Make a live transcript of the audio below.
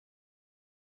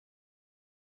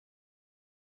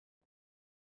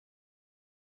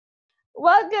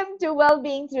Welcome to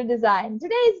Wellbeing Through Design.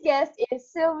 Today's guest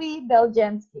is Sylvie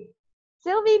Beljanski.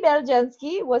 Sylvie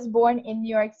Beljanski was born in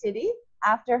New York City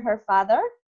after her father,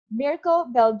 Mirko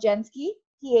Beljanski,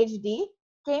 Ph.D.,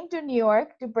 came to New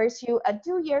York to pursue a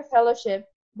 2-year fellowship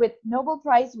with Nobel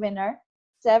Prize winner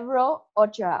Severo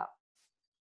Ochoa.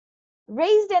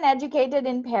 Raised and educated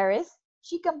in Paris,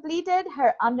 she completed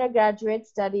her undergraduate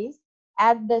studies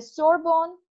at the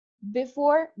Sorbonne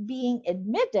before being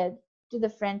admitted to the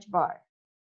French bar.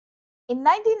 In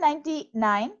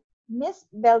 1999, Ms.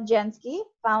 Beljanski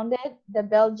founded the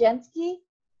Beljanski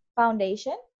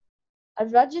Foundation, a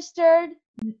registered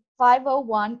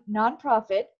 501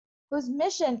 nonprofit whose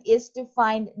mission is to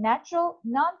find natural,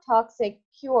 non-toxic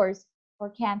cures for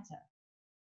cancer.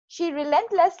 She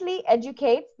relentlessly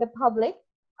educates the public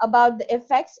about the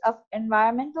effects of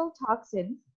environmental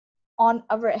toxins on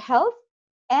our health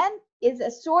and is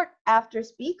a sought-after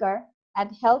speaker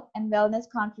at health and wellness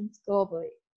conferences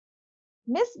globally.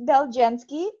 Ms.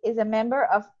 Beljanski is a member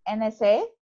of NSA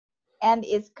and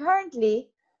is currently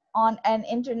on an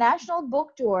international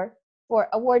book tour for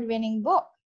award-winning book,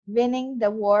 Winning the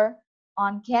War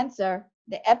on Cancer,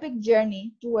 The Epic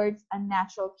Journey Towards a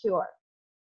Natural Cure.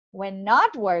 When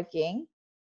not working,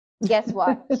 guess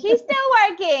what? She's still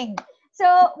working.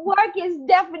 So work is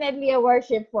definitely a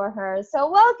worship for her. So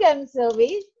welcome,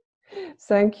 Sylvie.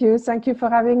 Thank you. Thank you for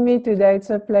having me today. It's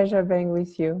a pleasure being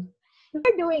with you.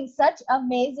 You're doing such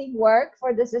amazing work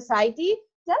for the society.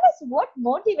 Tell us what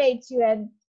motivates you, and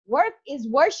work is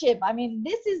worship. I mean,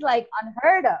 this is like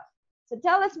unheard of. So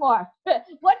tell us more.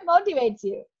 What motivates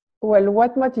you? Well,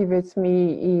 what motivates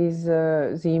me is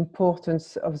the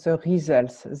importance of the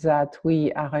results that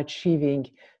we are achieving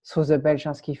through the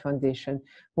Beljanski Foundation.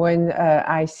 When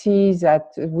I see that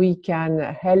we can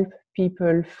help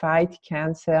people fight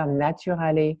cancer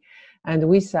naturally and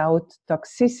without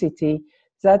toxicity,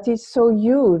 that is so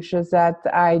huge that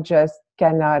I just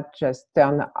cannot just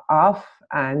turn off,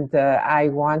 and I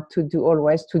want to do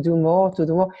always to do more,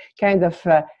 kind of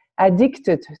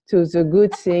addicted to the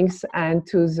good things and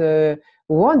to the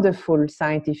wonderful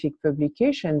scientific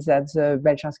publications that the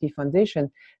Beljanski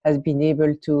Foundation has been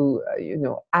able to,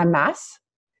 amass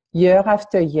year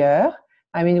after year.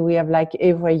 I mean, we have like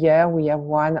every year we have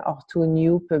 1 or 2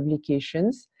 new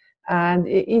publications, and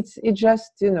it's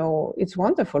just, it's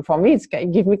wonderful for me. It's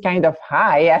give me kind of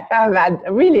high. I'm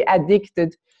really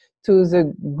addicted to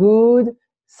the good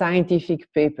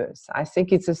scientific papers. I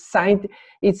think it's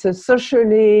a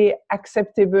socially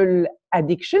acceptable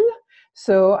addiction,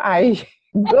 so I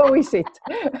go with it.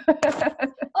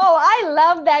 Oh, I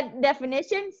love that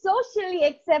definition, socially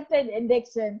accepted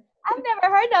addiction. I've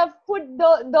never heard of put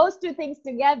those two things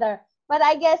together, but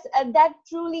I guess that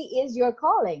truly is your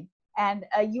calling, and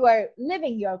you are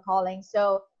living your calling,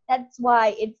 so that's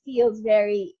why it feels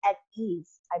very at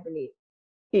ease, I believe.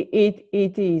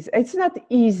 It is. It's not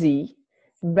easy,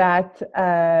 but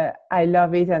I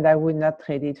love it, and I would not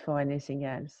trade it for anything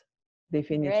else.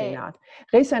 Definitely Great. not.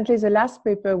 Recently, the last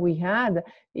paper we had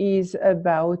is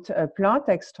about a plant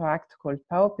extract called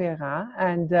Paupera,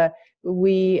 and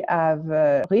we have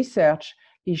research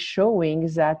is showing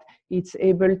that it's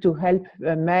able to help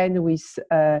men with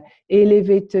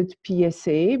elevated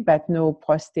PSA, but no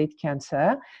prostate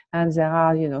cancer. And there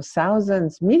are,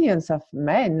 thousands, millions of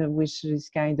men with this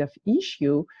kind of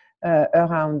issue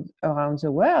around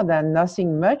the world, and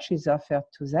nothing much is offered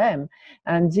to them.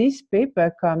 And this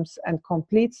paper comes and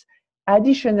completes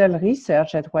additional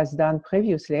research that was done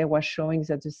previously, was showing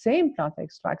that the same plant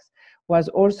extracts was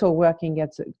also working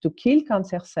to kill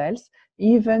cancer cells,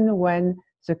 even when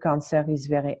the cancer is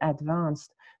very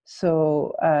advanced.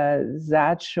 So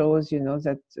that shows,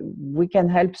 that we can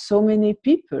help so many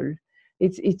people.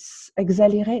 It's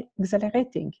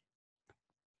exhilarating.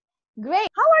 Great.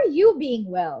 How are you being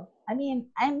well? I mean,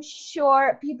 I'm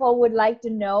sure people would like to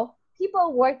know,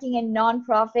 people working in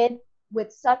nonprofit with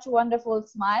such wonderful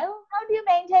smile, how do you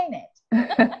maintain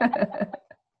it?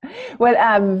 Well,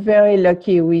 I'm very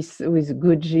lucky with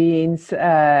good genes, but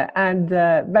there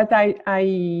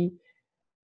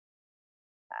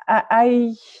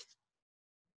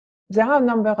are a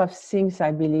number of things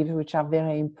I believe which are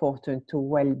very important to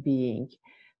well-being,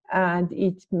 and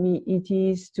it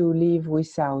is to live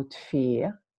without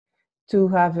fear, to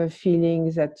have a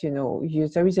feeling that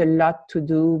there is a lot to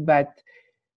do, but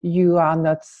you are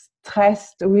not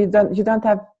stressed. You don't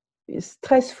have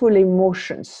stressful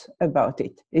emotions about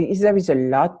it. There is a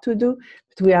lot to do,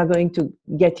 but we are going to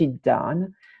get it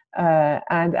done.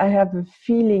 And I have a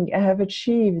feeling, I have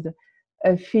achieved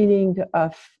a feeling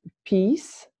of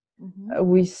peace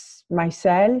with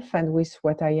myself and with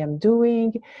what I am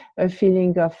doing, a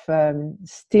feeling of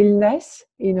stillness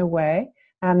in a way.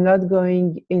 I'm not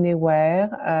going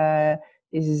anywhere.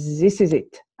 This is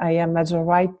it. I am at the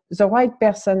right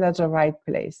person at the right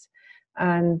place.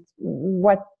 And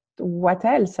what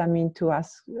else? I mean, to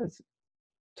ask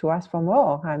for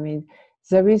more. I mean,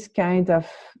 there is kind of,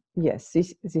 yes,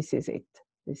 this is it.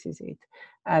 This is it.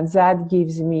 And that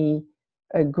gives me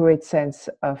a great sense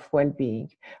of well-being.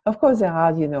 Of course, there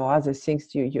are, other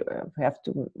things you have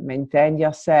to maintain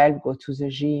yourself, go to the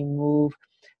gym, move,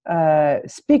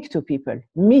 speak to people,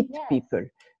 meet people.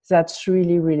 That's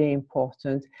really, really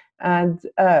important. And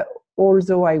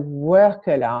although I work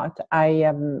a lot,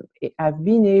 I've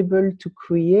been able to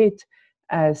create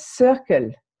a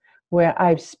circle where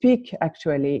I speak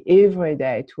actually every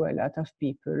day to a lot of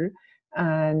people.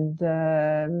 And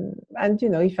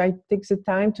if I take the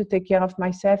time to take care of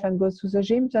myself and go to the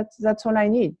gym, that's all I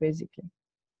need, basically.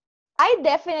 I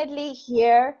definitely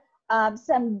hear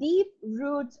some deep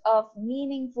roots of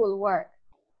meaningful work.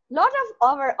 A lot of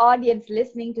our audience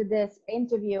listening to this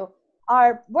interview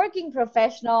are working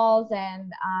professionals,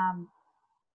 and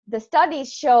the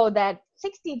studies show that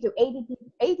 60 to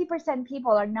 80%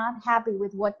 people are not happy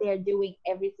with what they're doing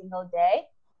every single day.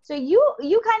 So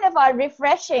you kind of are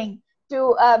refreshing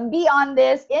to be on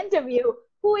this interview,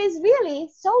 who is really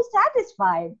so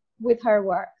satisfied with her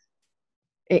work.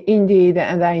 Indeed,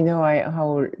 and I know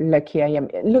how lucky I am.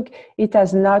 Look, it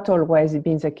has not always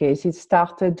been the case. It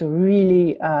started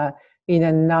really in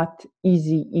a not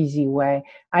easy way.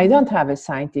 I don't have a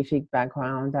scientific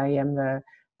background. I'm a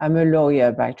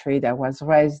lawyer by trade. I was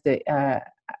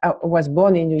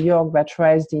born in New York, but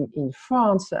raised in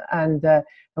France, and I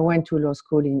went to law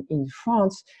school in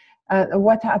France.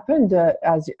 What happened,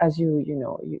 as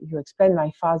you explained,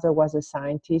 my father was a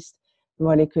scientist,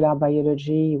 molecular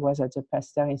biology. He was at the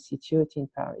Pasteur Institute in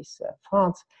Paris,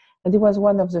 France, and he was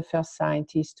one of the first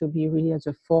scientists to be really at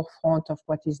the forefront of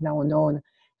what is now known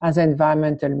as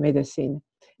environmental medicine.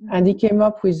 And he came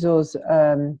up with those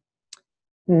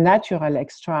natural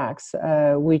extracts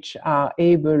which are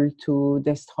able to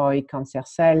destroy cancer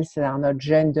cells that are not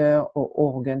gender or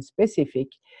organ specific.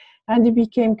 And he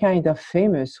became kind of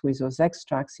famous with those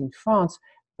extracts in France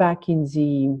back in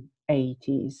the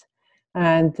 80s.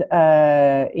 And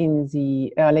in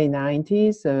the early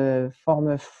 90s,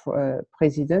 former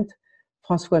president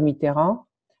François Mitterrand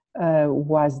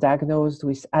was diagnosed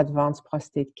with advanced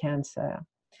prostate cancer.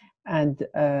 And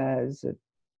the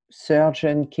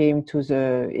surgeon came to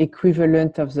the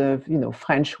equivalent of the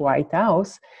French White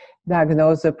House,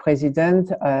 diagnosed the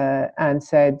president and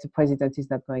said the president is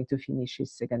not going to finish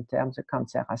his second term. The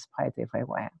cancer has spread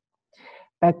everywhere.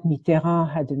 But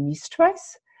Mitterrand had a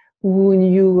mistress who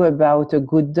knew about a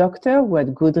good doctor who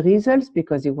had good results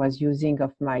because he was using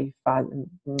of my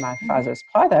father's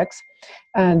products.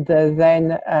 And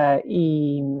then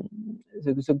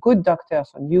the good doctor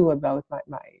knew about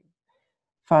my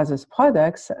father's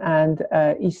products, and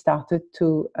he started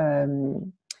to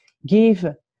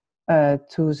give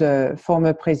to the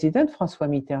former president, François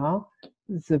Mitterrand,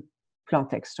 the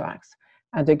plant extracts.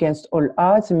 And against all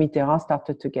odds, Mitterrand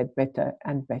started to get better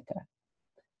and better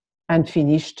and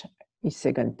finished his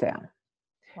second term.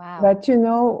 Wow. But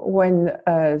when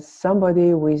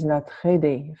somebody who is not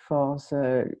ready for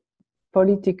the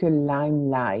political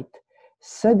limelight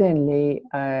suddenly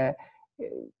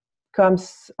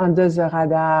comes under the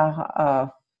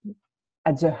radar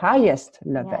at the highest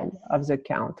level of the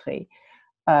country,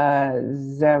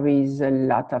 there is a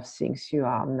lot of things you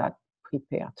are not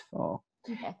prepared for.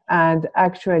 Okay. And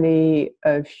actually,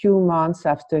 a few months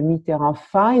after Mitterrand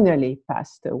finally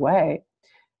passed away,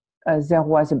 there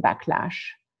was a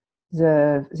backlash.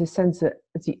 They sent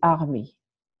the army,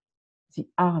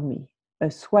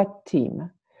 a SWAT team,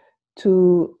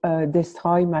 to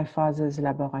destroy my father's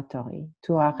laboratory,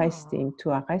 to arrest him,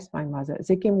 to arrest my mother.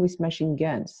 They came with machine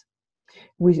guns,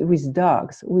 with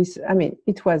dogs,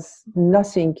 it was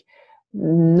nothing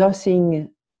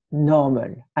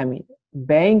normal. I mean,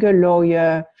 being a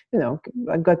lawyer, I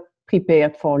got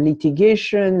prepared for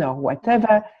litigation or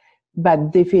whatever,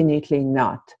 but definitely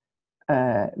not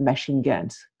machine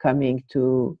guns coming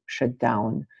to shut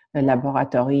down a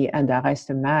laboratory and arrest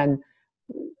a man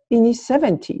in his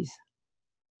 70s.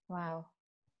 Wow.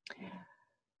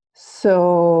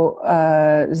 So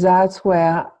that's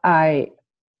where I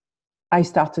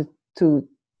started to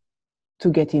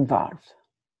get involved.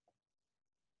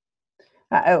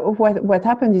 What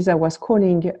happened is I was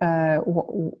calling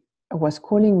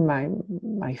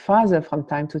my father from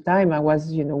time to time. I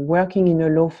was working in a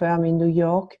law firm in New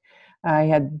York. I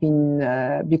had been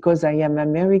because I am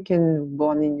American,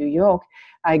 born in New York.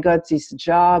 I got this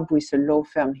job with a law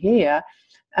firm here.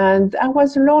 And I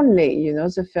was lonely, you know,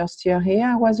 the first year here,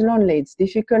 I was lonely. It's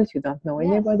difficult. You don't know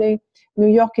anybody. New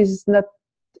York is not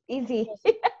Easy.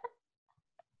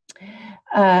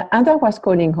 And I was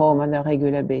calling home on a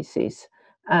regular basis.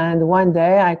 And one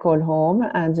day I call home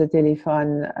and the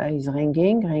telephone is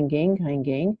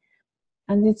ringing.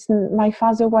 And it's my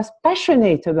father was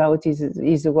passionate about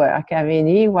his work. I mean,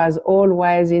 he was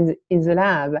always in the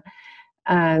lab.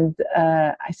 And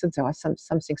I thought there was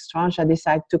something strange. I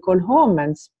decided to call home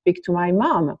and speak to my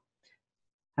mom.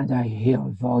 And I hear a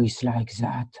voice like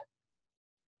that.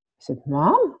 I said,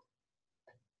 Mom,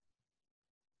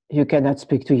 you cannot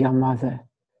speak to your mother.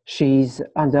 She's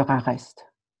under arrest.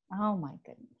 Oh my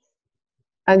goodness.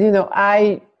 And, you know,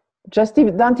 I just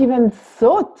don't even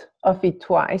thought of it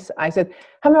twice. I said,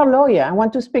 I'm a lawyer. I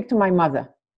want to speak to my mother.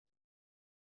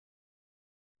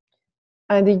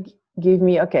 And he gave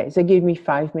me, they gave me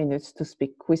 5 minutes to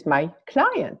speak with my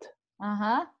client.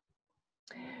 Uh-huh.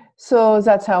 So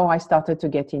that's how I started to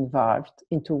get involved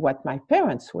into what my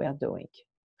parents were doing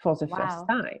for the first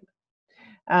time.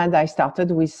 And I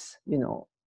started with, you know,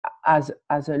 as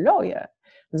a lawyer.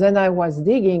 Then I was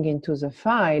digging into the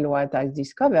file. What I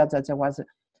discovered that there was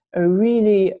a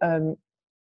real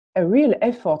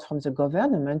effort from the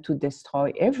government to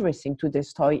destroy everything, to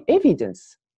destroy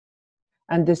evidence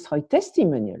and destroy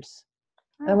testimonials.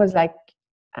 I was like,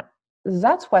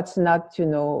 that's what's not, you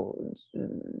know,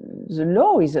 the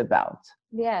law is about.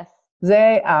 Yes.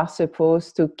 They are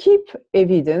supposed to keep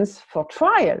evidence for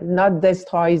trial, not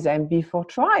destroy them before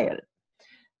trial.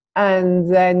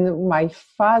 And then my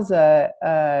father,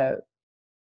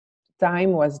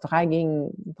 time was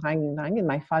dragging.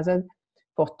 My father,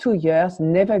 for 2 years,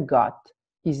 never got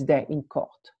his day in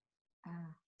court.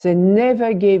 They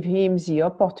never gave him the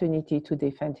opportunity to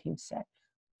defend himself.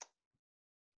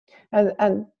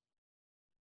 And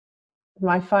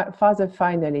my father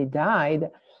finally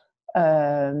died,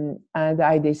 and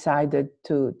I decided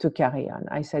to carry on.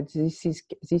 I said,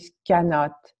 this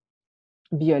cannot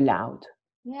be allowed.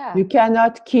 Yeah. You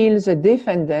cannot kill the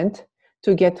defendant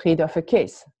to get rid of a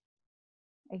case.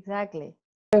 Exactly.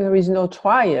 There is no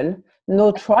trial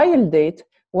date.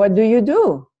 What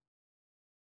do?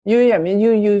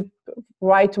 You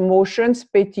write motions,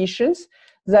 petitions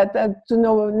that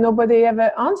nobody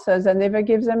ever answers and never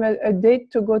gives them a date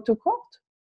to go to court.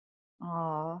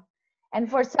 Oh, and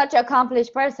for such an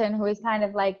accomplished person who is kind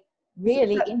of like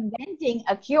really inventing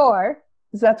a cure.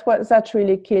 That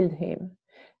really killed him.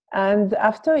 And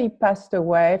after he passed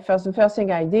away, the first thing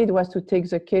I did was to take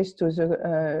the case to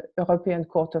the European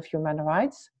Court of Human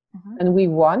Rights, and we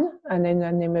won an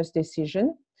unanimous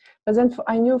decision. But then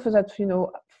I knew that, you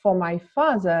know, for my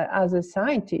father as a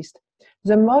scientist,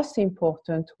 the most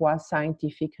important was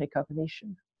scientific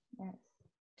recognition. Yes.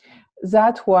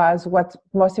 That was what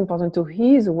most important to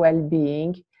his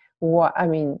well-being. I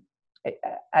mean,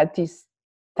 at this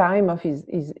time of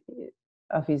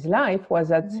his life was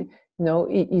that, you know,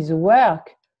 his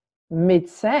work made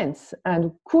sense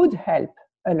and could help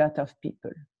a lot of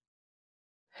people.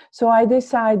 So I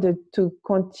decided to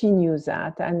continue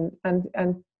that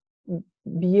and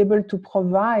be able to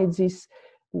provide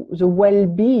the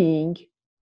well-being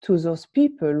to those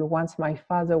people once my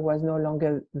father was no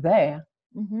longer there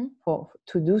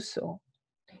to do so.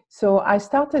 So I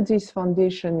started this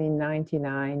foundation in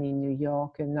 1999 in New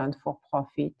York, a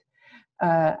non-for-profit.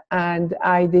 And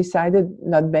I decided,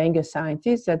 not being a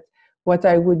scientist, that what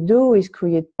I would do is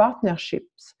create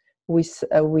partnerships with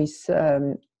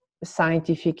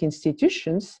scientific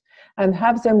institutions and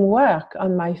have them work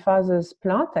on my father's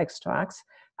plant extracts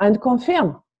and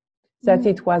confirm that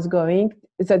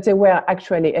that they were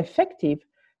actually effective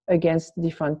against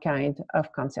different kinds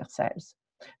of cancer cells.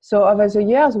 So over the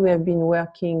years, we have been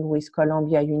working with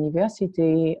Columbia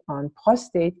University on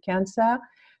prostate cancer,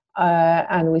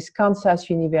 and with Kansas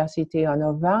University on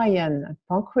ovarian and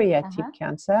pancreatic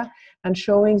cancer, and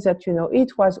showing that, you know,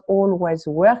 it was always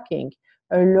working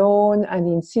alone and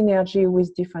in synergy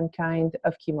with different kinds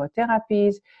of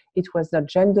chemotherapies. It was not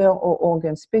gender or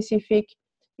organ specific.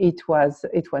 It was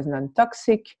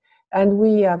non-toxic. And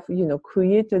we have, you know,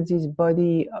 created this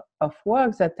body of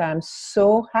work that I'm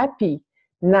so happy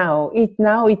now.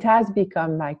 It has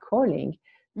become my calling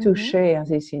to share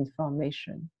this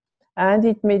information. And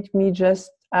it made me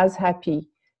just as happy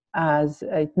as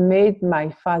it made my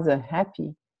father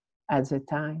happy at the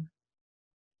time.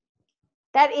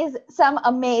 That is some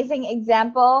amazing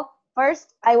example.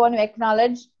 First, I want to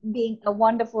acknowledge being a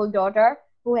wonderful daughter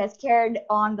who has carried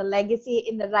on the legacy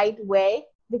in the right way,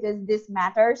 because this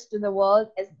matters to the world,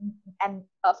 and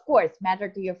of course matter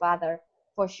to your father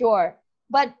for sure.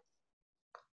 But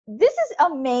this is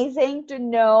amazing to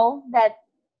know that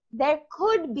there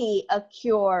could be a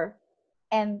cure,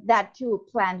 and that too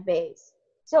plant-based.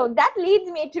 So that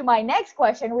leads me to my next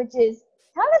question, which is,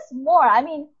 tell us more. I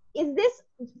mean, is this,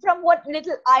 from what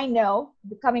little I know,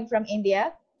 coming from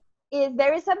India, is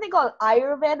there is something called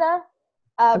Ayurveda,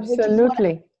 which is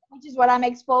Absolutely. what I'm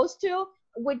exposed to,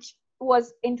 which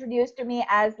was introduced to me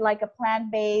as like a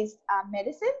plant-based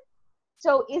medicine.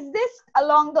 So is this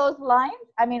along those lines?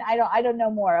 I mean, I don't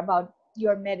know more about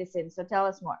your medicine, so tell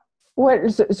us more. Well,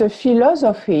 the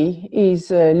philosophy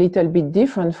is a little bit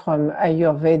different from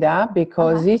Ayurveda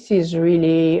because this is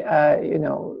really,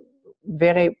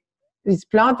 very, this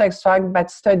plant extract,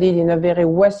 but studied in a very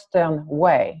Western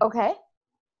way. Okay.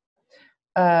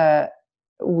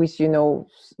 With,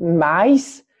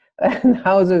 mice and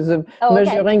how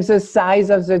measuring the size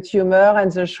of the tumor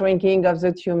and the shrinking of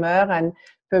the tumor and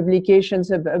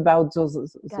publications about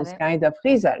those kind of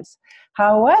results.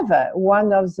 However,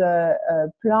 one of the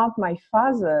plant my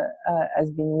father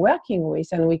has been working with,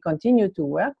 and we continue to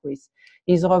work with,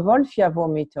 is Revolvia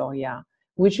vomitoria,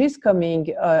 which is coming,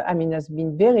 has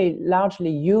been very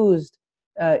largely used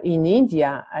in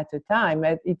India at the time.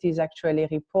 It is actually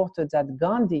reported that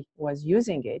Gandhi was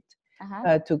using it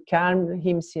to calm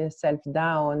himself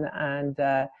down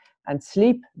and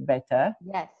sleep better.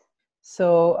 Yes.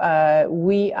 So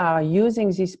we are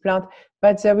using this plant,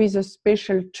 but there is a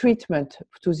special treatment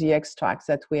to the extracts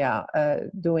that we are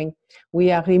doing.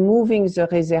 We are removing the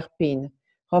reserpine.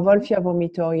 Revolvia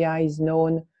vomitoria is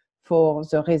known for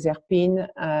the reserpine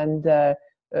and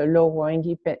lowering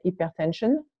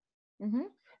hypertension.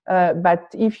 But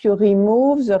if you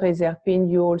remove the reserpine,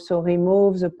 you also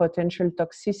remove the potential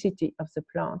toxicity of the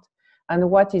plant. And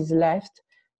what is left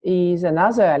is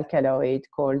another alkaloid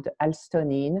called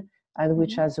alstonine, and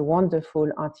which has wonderful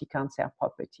anti-cancer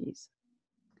properties.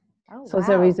 So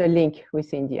there is a link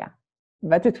with India,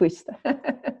 but a twist.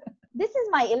 This is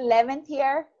my 11th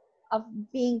year of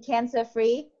being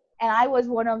cancer-free, and I was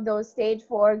one of those stage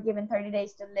 4 given 30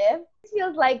 days to live. It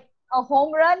feels like a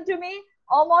home run to me.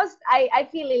 Almost, I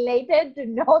feel elated to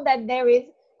know that there is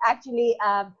actually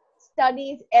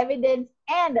studies, evidence,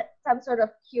 and some sort of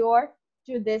cure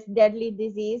to this deadly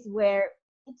disease where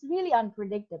it's really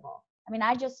unpredictable. I mean,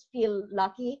 I just feel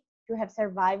lucky to have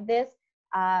survived this.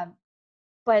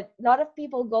 But a lot of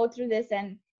people go through this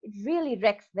and it really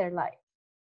wrecks their life.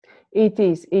 It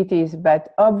is.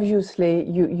 But obviously,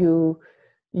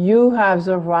 you have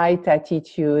the right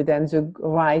attitude and the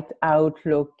right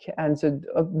outlook and the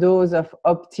dose of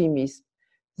optimism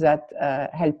that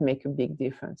help make a big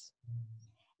difference.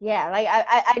 Yeah, like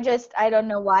I don't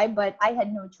know why, but I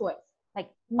had no choice.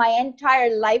 Like my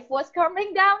entire life was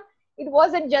coming down. It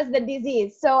wasn't just the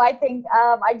disease. So I think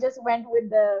I just went with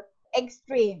the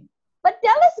extreme. But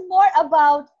tell us more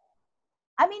about,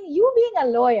 I mean, you being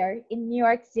a lawyer in New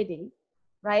York City,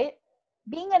 right?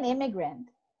 Being an immigrant.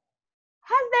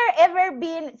 Has there ever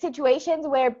been situations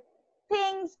where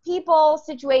things, people,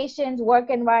 situations, work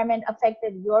environment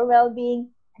affected your well-being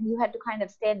and you had to kind of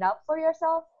stand up for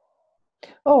yourself?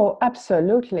 Oh,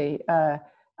 absolutely.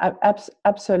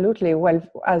 Absolutely. Well,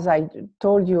 as I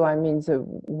told you, I mean, the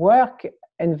work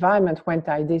environment, when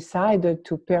I decided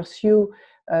to pursue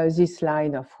this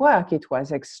line of work, it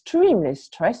was extremely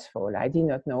stressful. I did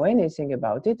not know anything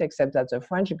about it, except that the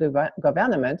French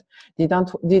government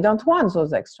didn't want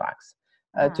those extracts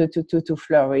to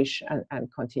flourish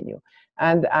and continue.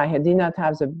 And I did not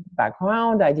have the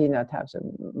background, I did not have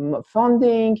the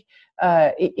funding.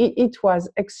 It was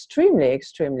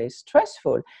extremely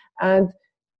stressful. And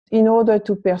in order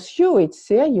to pursue it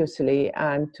seriously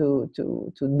and to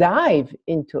dive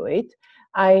into it,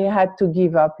 I had to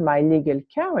give up my legal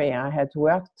career I had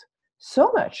worked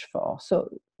so much for. So,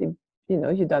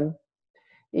 you don't,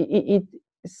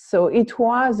 so it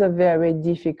was a very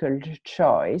difficult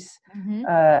choice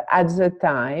at the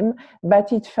time,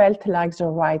 but it felt like the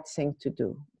right thing to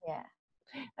do. Yeah.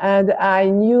 And I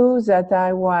knew that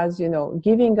I was,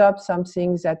 giving up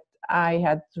something that I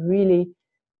had really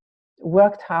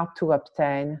worked hard to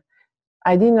obtain.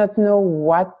 I did not know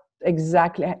what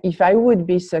exactly, if I would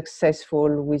be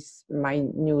successful with my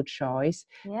new choice,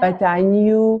 but I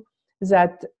knew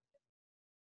that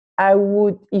I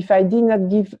would, if I did not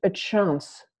give a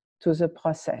chance to the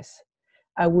process,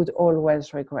 I would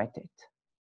always regret it.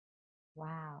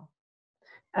 Wow.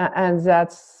 And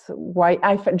that's why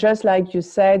just like you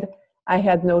said, I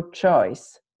had no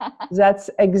choice. That's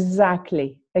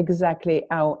exactly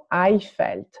how I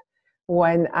felt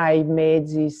when I made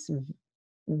this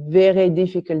very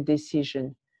difficult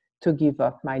decision to give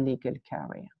up my legal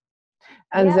career.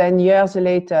 And then years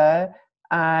later,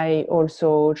 I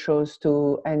also chose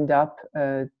to end up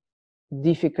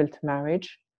difficult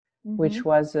marriage, which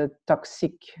was a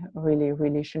toxic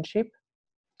relationship.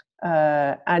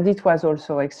 And it was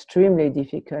also extremely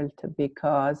difficult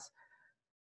because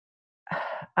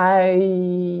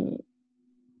even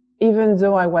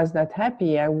though I was not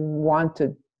happy, I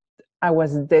was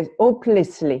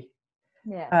hopelessly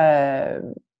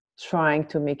trying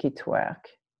to make it work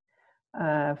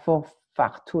for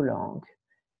far too long.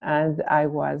 And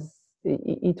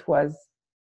it was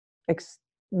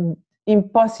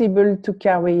impossible to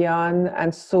carry on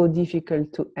and so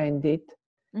difficult to end it.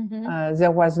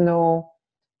 There was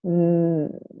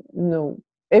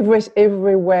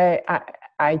everywhere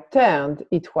I turned,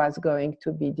 it was going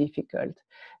to be difficult.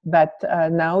 But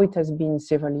now it has been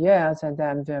several years, and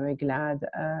I'm very glad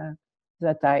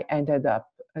that I ended up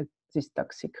this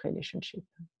toxic relationship,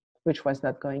 which was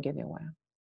not going anywhere.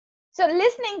 So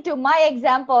listening to my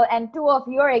example and two of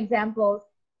your examples,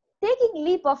 taking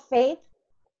leap of faith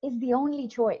is the only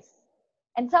choice.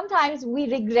 And sometimes we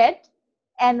regret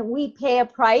and we pay a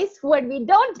price when we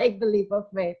don't take the leap of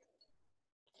faith.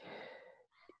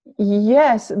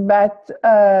 Yes, but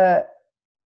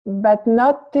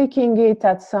not taking it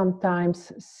at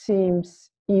sometimes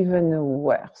seems even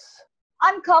worse.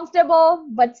 Uncomfortable,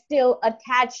 but still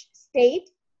attached state.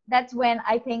 That's when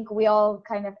I think we all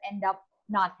kind of end up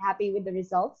not happy with the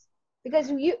results,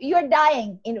 because you're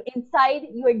dying inside.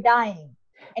 You're dying,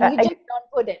 and you just don't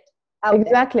put it out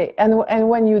exactly there. And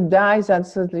when you die,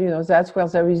 that's where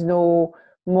there is no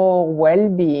more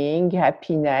well-being,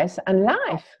 happiness, and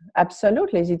life.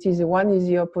 Absolutely, one is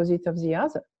the opposite of the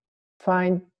other.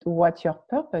 Find what your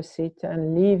purpose is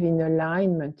and live in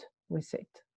alignment with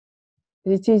it.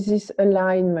 It is this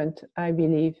alignment, I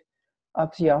believe,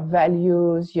 of your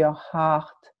values, your heart,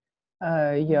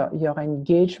 your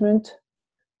engagement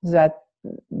that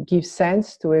gives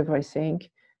sense to everything,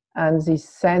 and this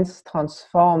sense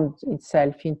transformed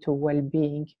itself into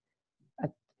well-being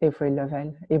at every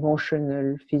level,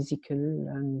 emotional, physical,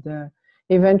 and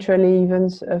eventually even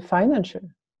financial.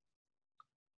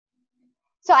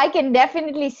 So I can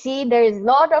definitely see there is a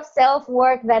lot of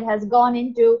self-work that has gone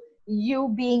into you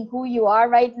being who you are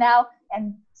right now,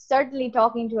 and certainly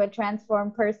talking to a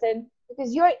transformed person,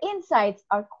 because your insights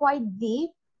are quite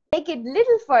deep. Take it a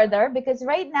little further, because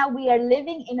right now we are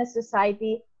living in a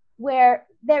society where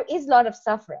there is a lot of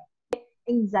suffering,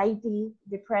 anxiety,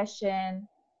 depression.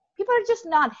 People are just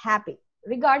not happy,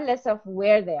 regardless of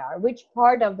where they are, which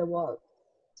part of the world.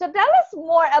 So tell us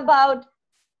more about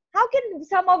how can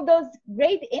some of those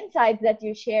great insights that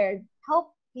you shared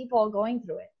help people going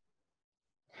through it?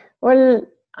 Well,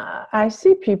 I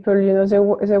see people, they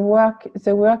work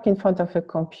in front of a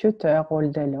computer all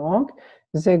day long.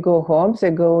 They go home,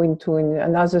 they go into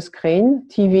another screen,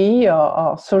 TV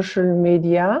or social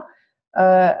media,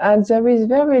 and there is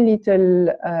very little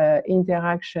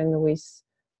interaction with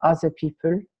other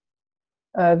people,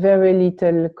 very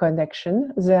little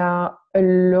connection. They are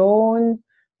alone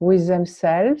with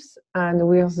themselves and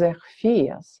with their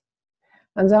fears.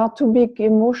 And there are two big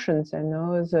emotions,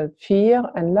 the fear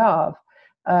and love.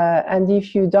 And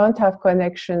if you don't have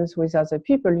connections with other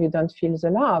people, you don't feel the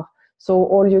love. So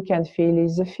all you can feel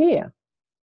is the fear.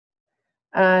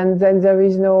 And then there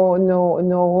is no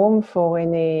room for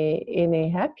any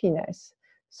happiness.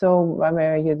 So my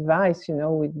advice,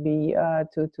 would be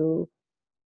to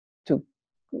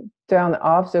turn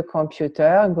off the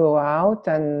computer, go out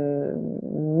and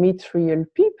meet real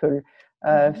people.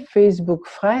 Facebook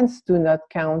friends do not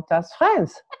count as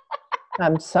friends.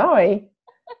 I'm sorry,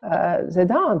 they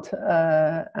don't.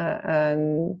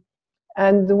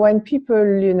 And when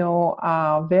people,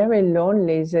 are very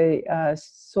lonely, they are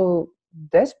so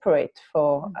desperate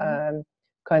for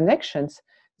connections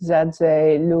that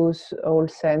they lose all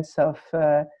sense of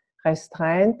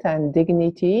restraint and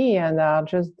dignity, and are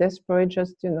just desperate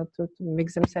to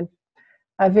make themselves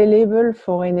available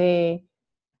for any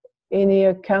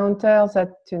encounter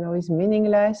that is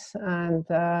meaningless, and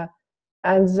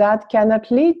that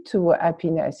cannot lead to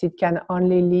happiness. It can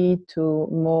only lead to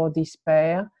more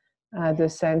despair and a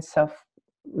sense of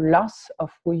loss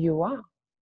of who you are.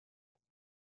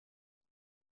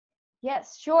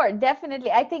 Yes, sure,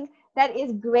 definitely. I think that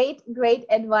is great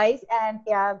advice, and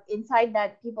insight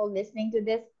that people listening to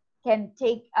this can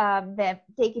take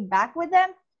it back with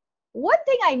them. One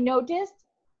thing I noticed,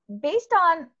 based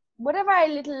on whatever I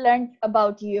little learned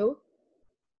about you,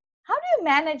 how do you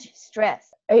manage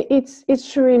stress?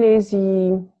 It's really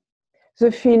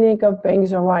the feeling of being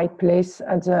the right place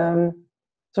at the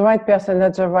right person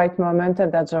at the right moment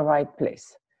and at the right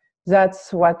place.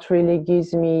 That's what really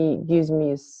gives me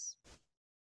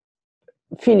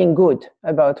feeling good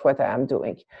about what I am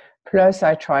doing. Plus,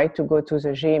 I try to go to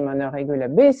the gym on a regular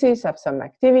basis, have some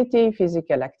activity,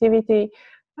 physical activity,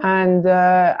 and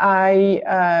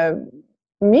I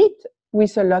meet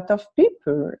with a lot of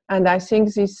people. And I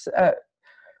think this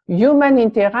human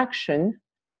interaction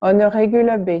on a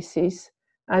regular basis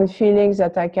and feeling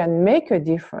that I can make a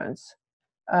difference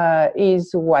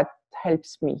is what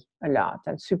helps me a lot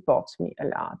and supports me a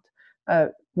lot,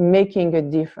 making a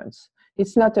difference.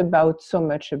 It's not about so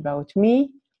much about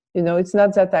me. You know, it's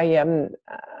not that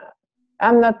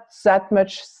I'm not that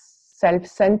much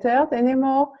self-centered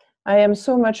anymore. I am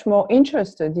so much more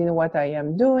interested in what I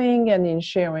am doing and in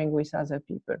sharing with other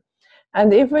people.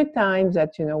 And every time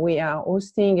that, you know, we are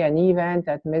hosting an event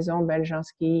at Maison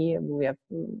Beljanski, we have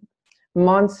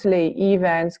monthly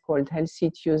events called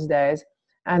Healthy Tuesdays,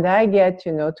 and I get,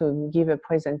 you know, to give a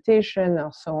presentation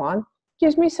or so on,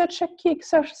 gives me such a kick,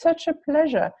 such a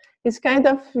pleasure. It's kind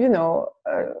of, you know,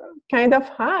 kind of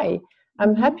high.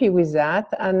 I'm happy with that,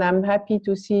 and I'm happy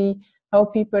to see how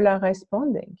people are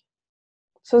responding.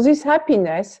 So this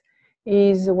happiness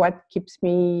is what keeps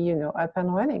me, you know, up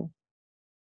and running.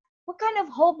 What kind of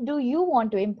hope do you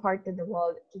want to impart to the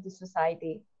world, to the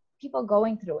society, people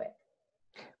going through it?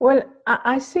 Well,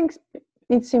 I think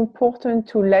it's important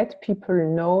to let people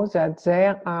know that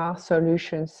there are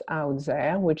solutions out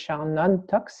there which are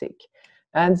non-toxic,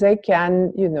 and they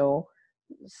can, you know,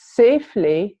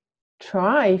 safely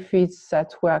try if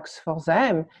that works for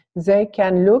them. They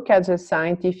can look at the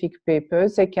scientific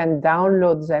papers, they can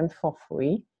download them for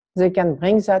free, they can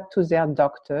bring that to their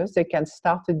doctors, they can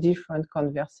start a different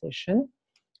conversation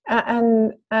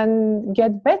and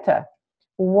get better.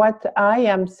 What I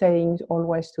am saying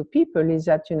always to people is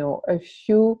that, you know, a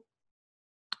few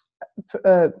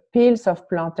pills of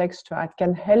plant extract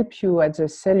can help you at the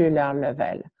cellular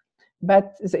level,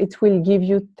 but it will give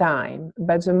you time.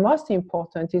 But the most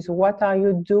important is, what are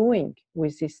you doing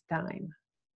with this time?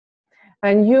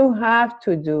 And you have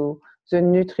to do the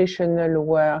nutritional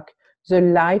work, the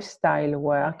lifestyle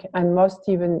work, and most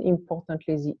even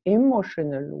importantly, the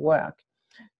emotional work,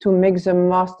 to make the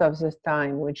most of the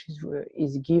time which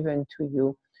is given to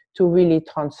you to really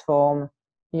transform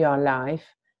your life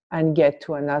and get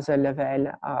to another level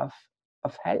of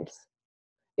health,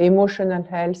 emotional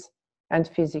health and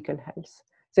physical health.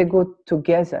 They go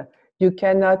together. You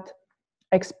cannot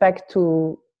expect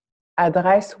to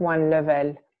address one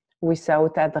level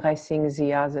without addressing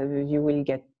the other. You will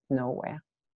get nowhere.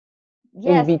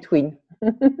 Yes. In between.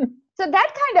 So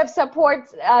that kind of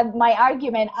supports my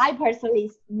argument. I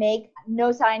personally make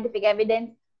no scientific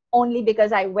evidence, only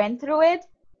because I went through it,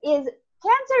 is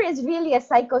cancer is really a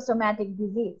psychosomatic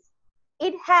disease.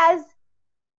 It has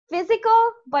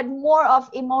physical, but more of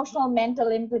emotional, mental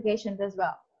implications as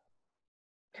well.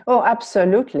 Oh,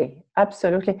 absolutely.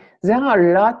 Absolutely. There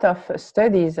are a lot of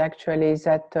studies actually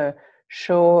that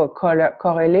show a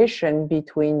correlation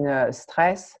between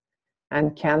stress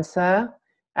and cancer.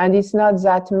 And it's not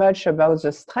that much about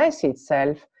the stress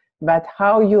itself, but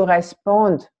how you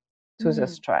respond to the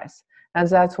stress. And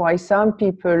that's why some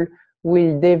people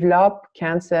will develop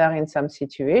cancer in some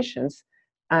situations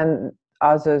and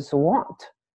others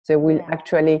won't. They will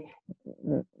actually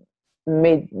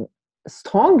made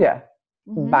stronger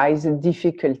by the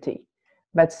difficulty.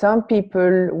 But some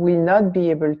people will not be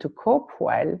able to cope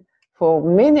well for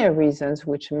many reasons,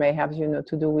 which may have, you know,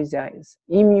 to do with their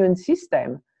immune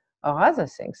system or other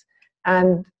things,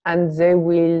 and they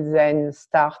will then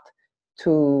start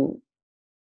to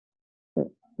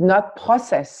not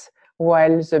process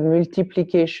well the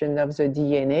multiplication of the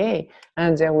DNA,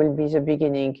 and there will be the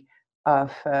beginning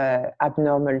of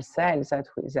abnormal cells that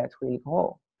will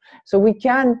grow. So we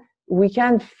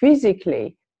can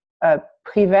physically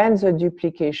prevent the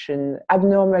duplication,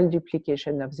 abnormal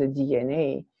duplication of the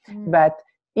DNA, but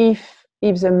if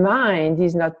the mind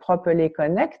is not properly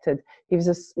connected, if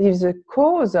the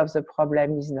cause of the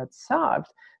problem is not solved,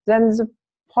 then the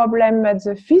problem at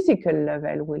the physical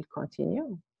level will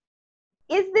continue.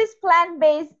 Is this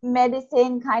plant-based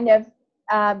medicine kind of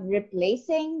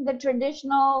replacing the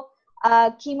traditional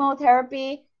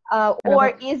chemotherapy,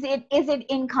 or is it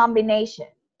in combination?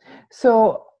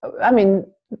 So, I mean,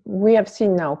 we have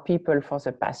seen now people for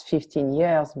the past 50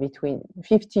 years between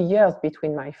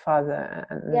my father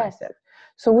and myself.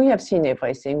 So we have seen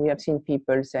everything. We have seen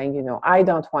people saying, you know, I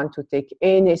don't want to take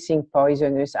anything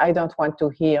poisonous. I don't want to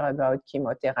hear about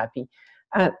chemotherapy.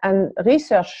 And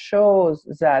research shows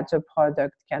that the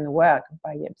product can work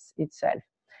by itself.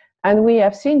 And we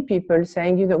have seen people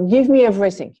saying, you know, give me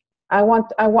everything. I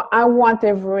want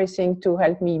everything to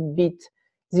help me beat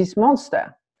this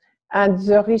monster. And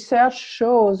the research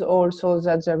shows also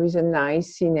that there is a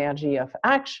nice synergy of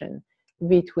action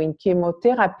between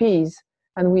chemotherapies,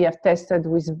 and we have tested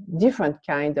with different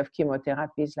kinds of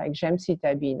chemotherapies like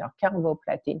gemcitabine or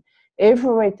carboplatin.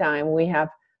 Every time we have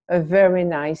a very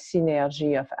nice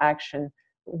synergy of action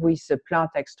with the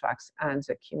plant extracts and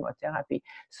the chemotherapy.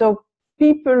 So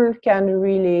people can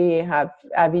really have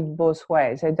it both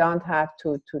ways. They don't have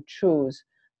to choose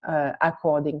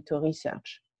according to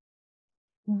research.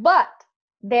 But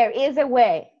there is a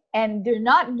way, and do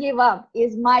not give up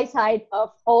is my side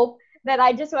of hope that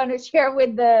I just want to share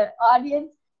with the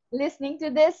audience listening to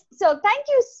this. So thank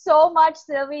you so much,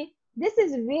 Sylvie. This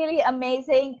is really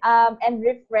amazing and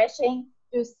refreshing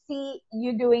to see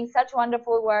you doing such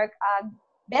wonderful work.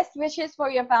 Best wishes for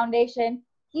your foundation.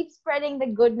 Keep spreading the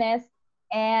goodness.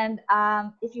 And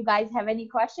if you guys have any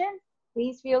questions,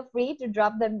 please feel free to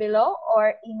drop them below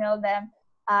or email them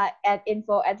at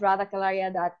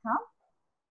info@radhakalaria.com.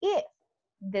 If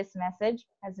this message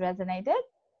has resonated,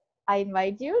 I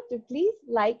invite you to please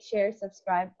like, share,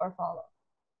 subscribe, or follow.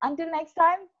 Until next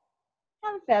time,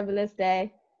 have a fabulous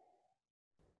day.